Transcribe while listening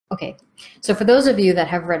Okay, so for those of you that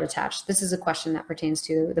have read Attached, this is a question that pertains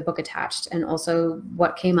to the book Attached and also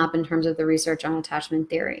what came up in terms of the research on attachment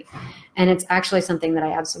theory. And it's actually something that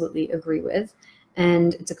I absolutely agree with.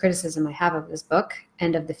 And it's a criticism I have of this book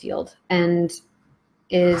and of the field, and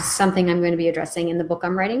is something I'm going to be addressing in the book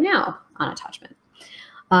I'm writing now on attachment.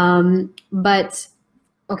 But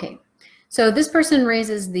okay, so this person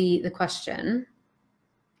raises the question.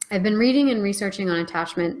 I've been reading and researching on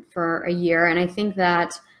attachment for a year, and I think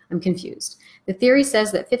that I'm confused. The theory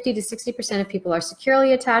says that 50 to 60% of people are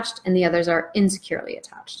securely attached and the others are insecurely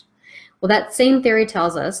attached. Well, that same theory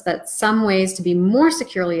tells us that some ways to be more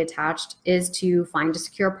securely attached is to find a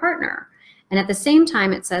secure partner. And at the same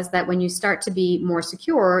time, it says that when you start to be more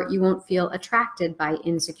secure, you won't feel attracted by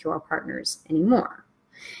insecure partners anymore.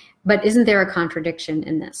 But isn't there a contradiction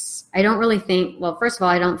in this? I don't really think, well, first of all,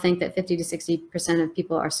 I don't think that 50 to 60% of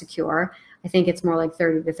people are secure. I think it's more like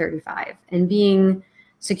 30 to 35. And being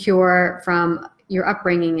secure from your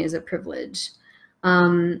upbringing is a privilege.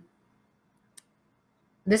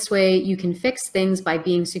 This way you can fix things by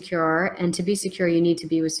being secure, and to be secure, you need to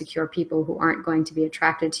be with secure people who aren't going to be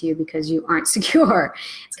attracted to you because you aren't secure.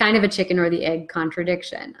 It's kind of a chicken or the egg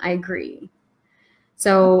contradiction. I agree.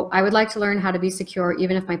 So I would like to learn how to be secure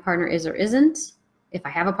even if my partner is or isn't, if I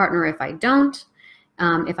have a partner or if I don't,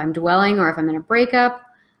 if I'm dwelling or if I'm in a breakup.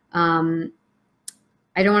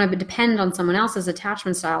 I don't want to depend on someone else's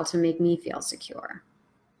attachment style to make me feel secure.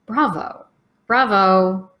 Bravo,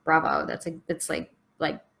 bravo, bravo. That's like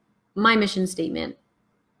my mission statement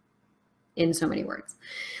in so many words.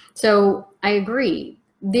 So I agree.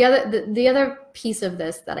 The other piece of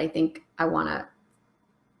this that I think I want to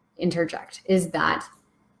interject is that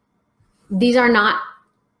these are not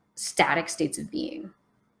static states of being,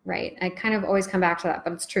 right? I kind of always come back to that,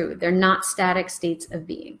 but it's true. They're not static states of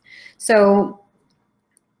being. So,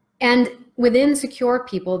 and within secure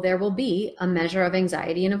people, there will be a measure of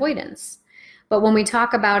anxiety and avoidance. But when we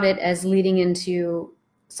talk about it as leading into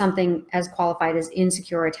something as qualified as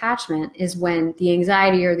insecure attachment, is when the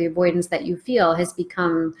anxiety or the avoidance that you feel has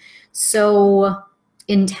become so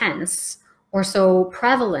intense or so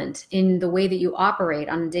prevalent in the way that you operate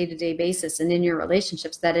on a day-to-day basis and in your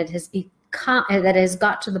relationships that it has become, that has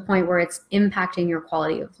got to the point where it's impacting your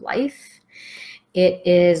quality of life. It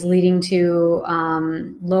is leading to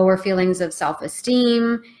lower feelings of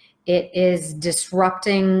self-esteem. It is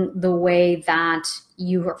disrupting the way that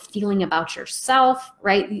you are feeling about yourself,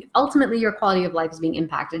 right? Ultimately, your quality of life is being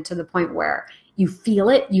impacted to the point where you feel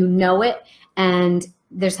it, you know it, and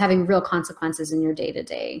there's having real consequences in your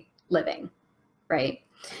day-to-day living, right?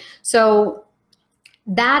 So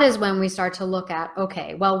that is when we start to look at,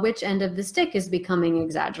 okay, well, which end of the stick is becoming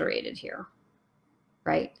exaggerated here,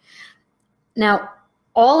 right? Now,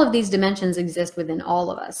 all of these dimensions exist within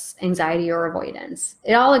all of us, anxiety or avoidance.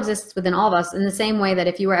 It all exists within all of us in the same way that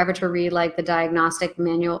if you were ever to read like the diagnostic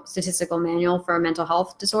manual, statistical manual for mental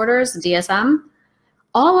health disorders, DSM,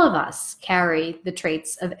 all of us carry the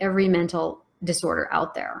traits of every mental disorder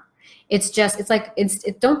out there. It's just,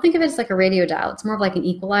 don't think of it as like a radio dial. It's more of like an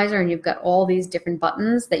equalizer, and you've got all these different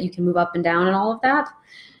buttons that you can move up and down and all of that.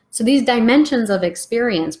 So these dimensions of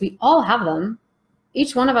experience, we all have them.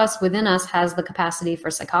 Each one of us within us has the capacity for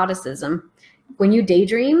psychoticism. When you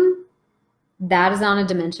daydream, that is on a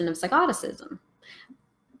dimension of psychoticism.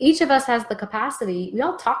 Each of us has the capacity, we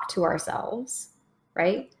all talk to ourselves,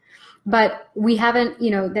 right? But we haven't,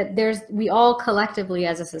 we all collectively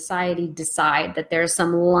as a society decide that there's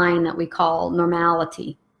some line that we call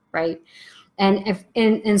normality, right?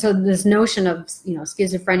 And so this notion of,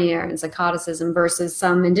 schizophrenia and psychoticism versus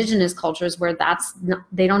some indigenous cultures where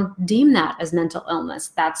they don't deem that as mental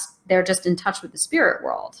illness. They're just in touch with the spirit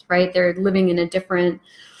world, right? They're living in a different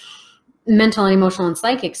mental and emotional and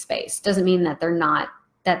psychic space. Doesn't mean that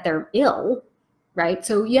they're ill, right?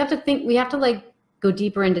 So we have to like go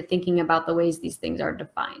deeper into thinking about the ways these things are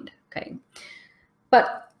defined, okay?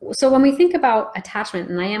 But so when we think about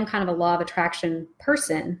attachment, and I am kind of a law of attraction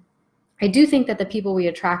person, I do think that the people we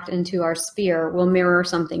attract into our sphere will mirror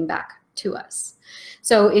something back to us.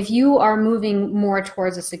 So if you are moving more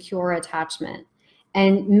towards a secure attachment,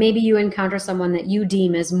 and maybe you encounter someone that you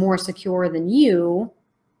deem as more secure than you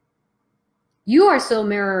are still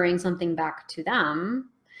mirroring something back to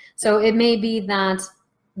them. So it may be that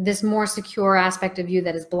this more secure aspect of you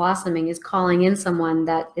that is blossoming is calling in someone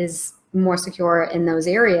that is more secure in those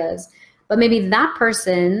areas. But maybe that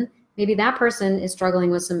person is struggling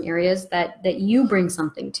with some areas that you bring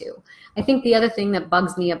something to. I think the other thing that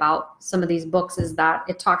bugs me about some of these books is that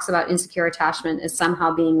it talks about insecure attachment as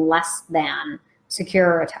somehow being less than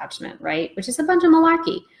secure attachment, right? Which is a bunch of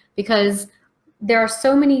malarkey, because there are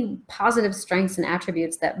so many positive strengths and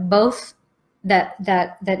attributes that both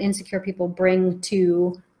that insecure people bring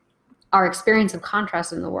to our experience of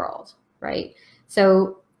contrast in the world, right?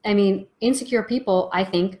 So, I mean, insecure people, I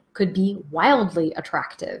think, could be wildly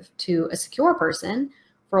attractive to a secure person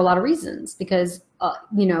for a lot of reasons, because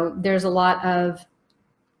you know, there's a lot of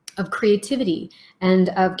creativity and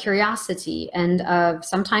of curiosity and of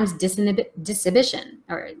sometimes disinhibition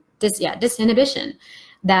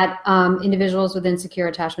that individuals with insecure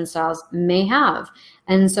attachment styles may have.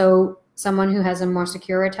 And so someone who has a more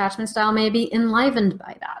secure attachment style may be enlivened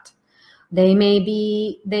by that. They may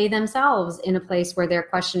be, they themselves, in a place where they're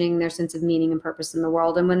questioning their sense of meaning and purpose in the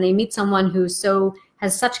world. And when they meet someone who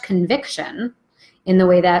has such conviction in the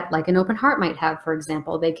way that like an open heart might have, for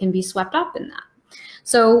example, they can be swept up in that.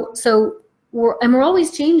 So we're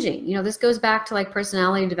always changing. You know, this goes back to like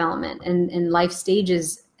personality development and life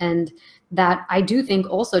stages, and that I do think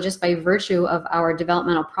also just by virtue of our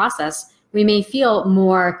developmental process, we may feel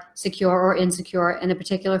more secure or insecure in a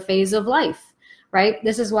particular phase of life, right?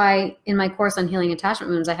 This is why in my course on healing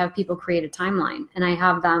attachment wounds, I have people create a timeline, and I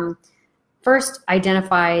have them first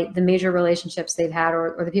identify the major relationships they've had,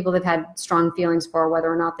 or the people they've had strong feelings for,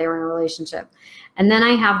 whether or not they were in a relationship. And then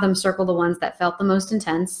I have them circle the ones that felt the most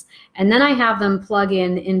intense. And then I have them plug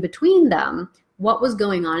in between them what was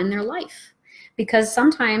going on in their life. Because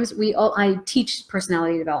sometimes I teach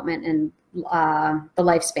personality development and the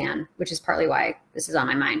lifespan, which is partly why this is on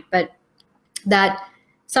my mind, but that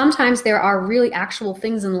sometimes there are really actual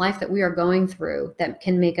things in life that we are going through that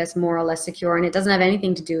can make us more or less secure, and it doesn't have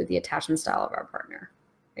anything to do with the attachment style of our partner,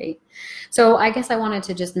 right? So I guess I wanted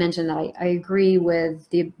to just mention that I agree with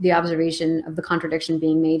the observation of the contradiction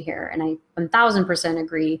being made here, and I 1000%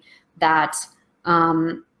 agree that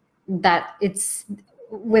that it's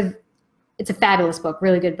a fabulous book,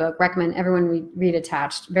 really good book. Recommend everyone read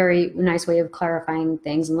Attached. Very nice way of clarifying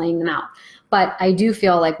things and laying them out. But I do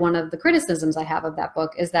feel like one of the criticisms I have of that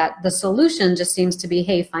book is that the solution just seems to be,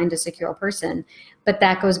 hey, find a secure person. But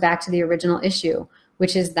that goes back to the original issue,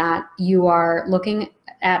 which is that you are looking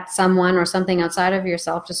at someone or something outside of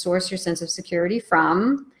yourself to source your sense of security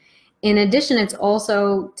from. In addition, it's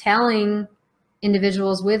also telling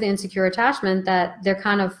individuals with insecure attachment that they're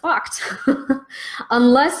kind of fucked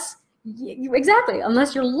unless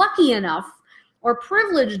you're lucky enough or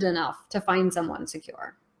privileged enough to find someone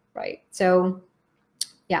secure, right? So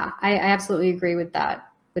yeah, I absolutely agree with that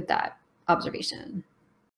observation.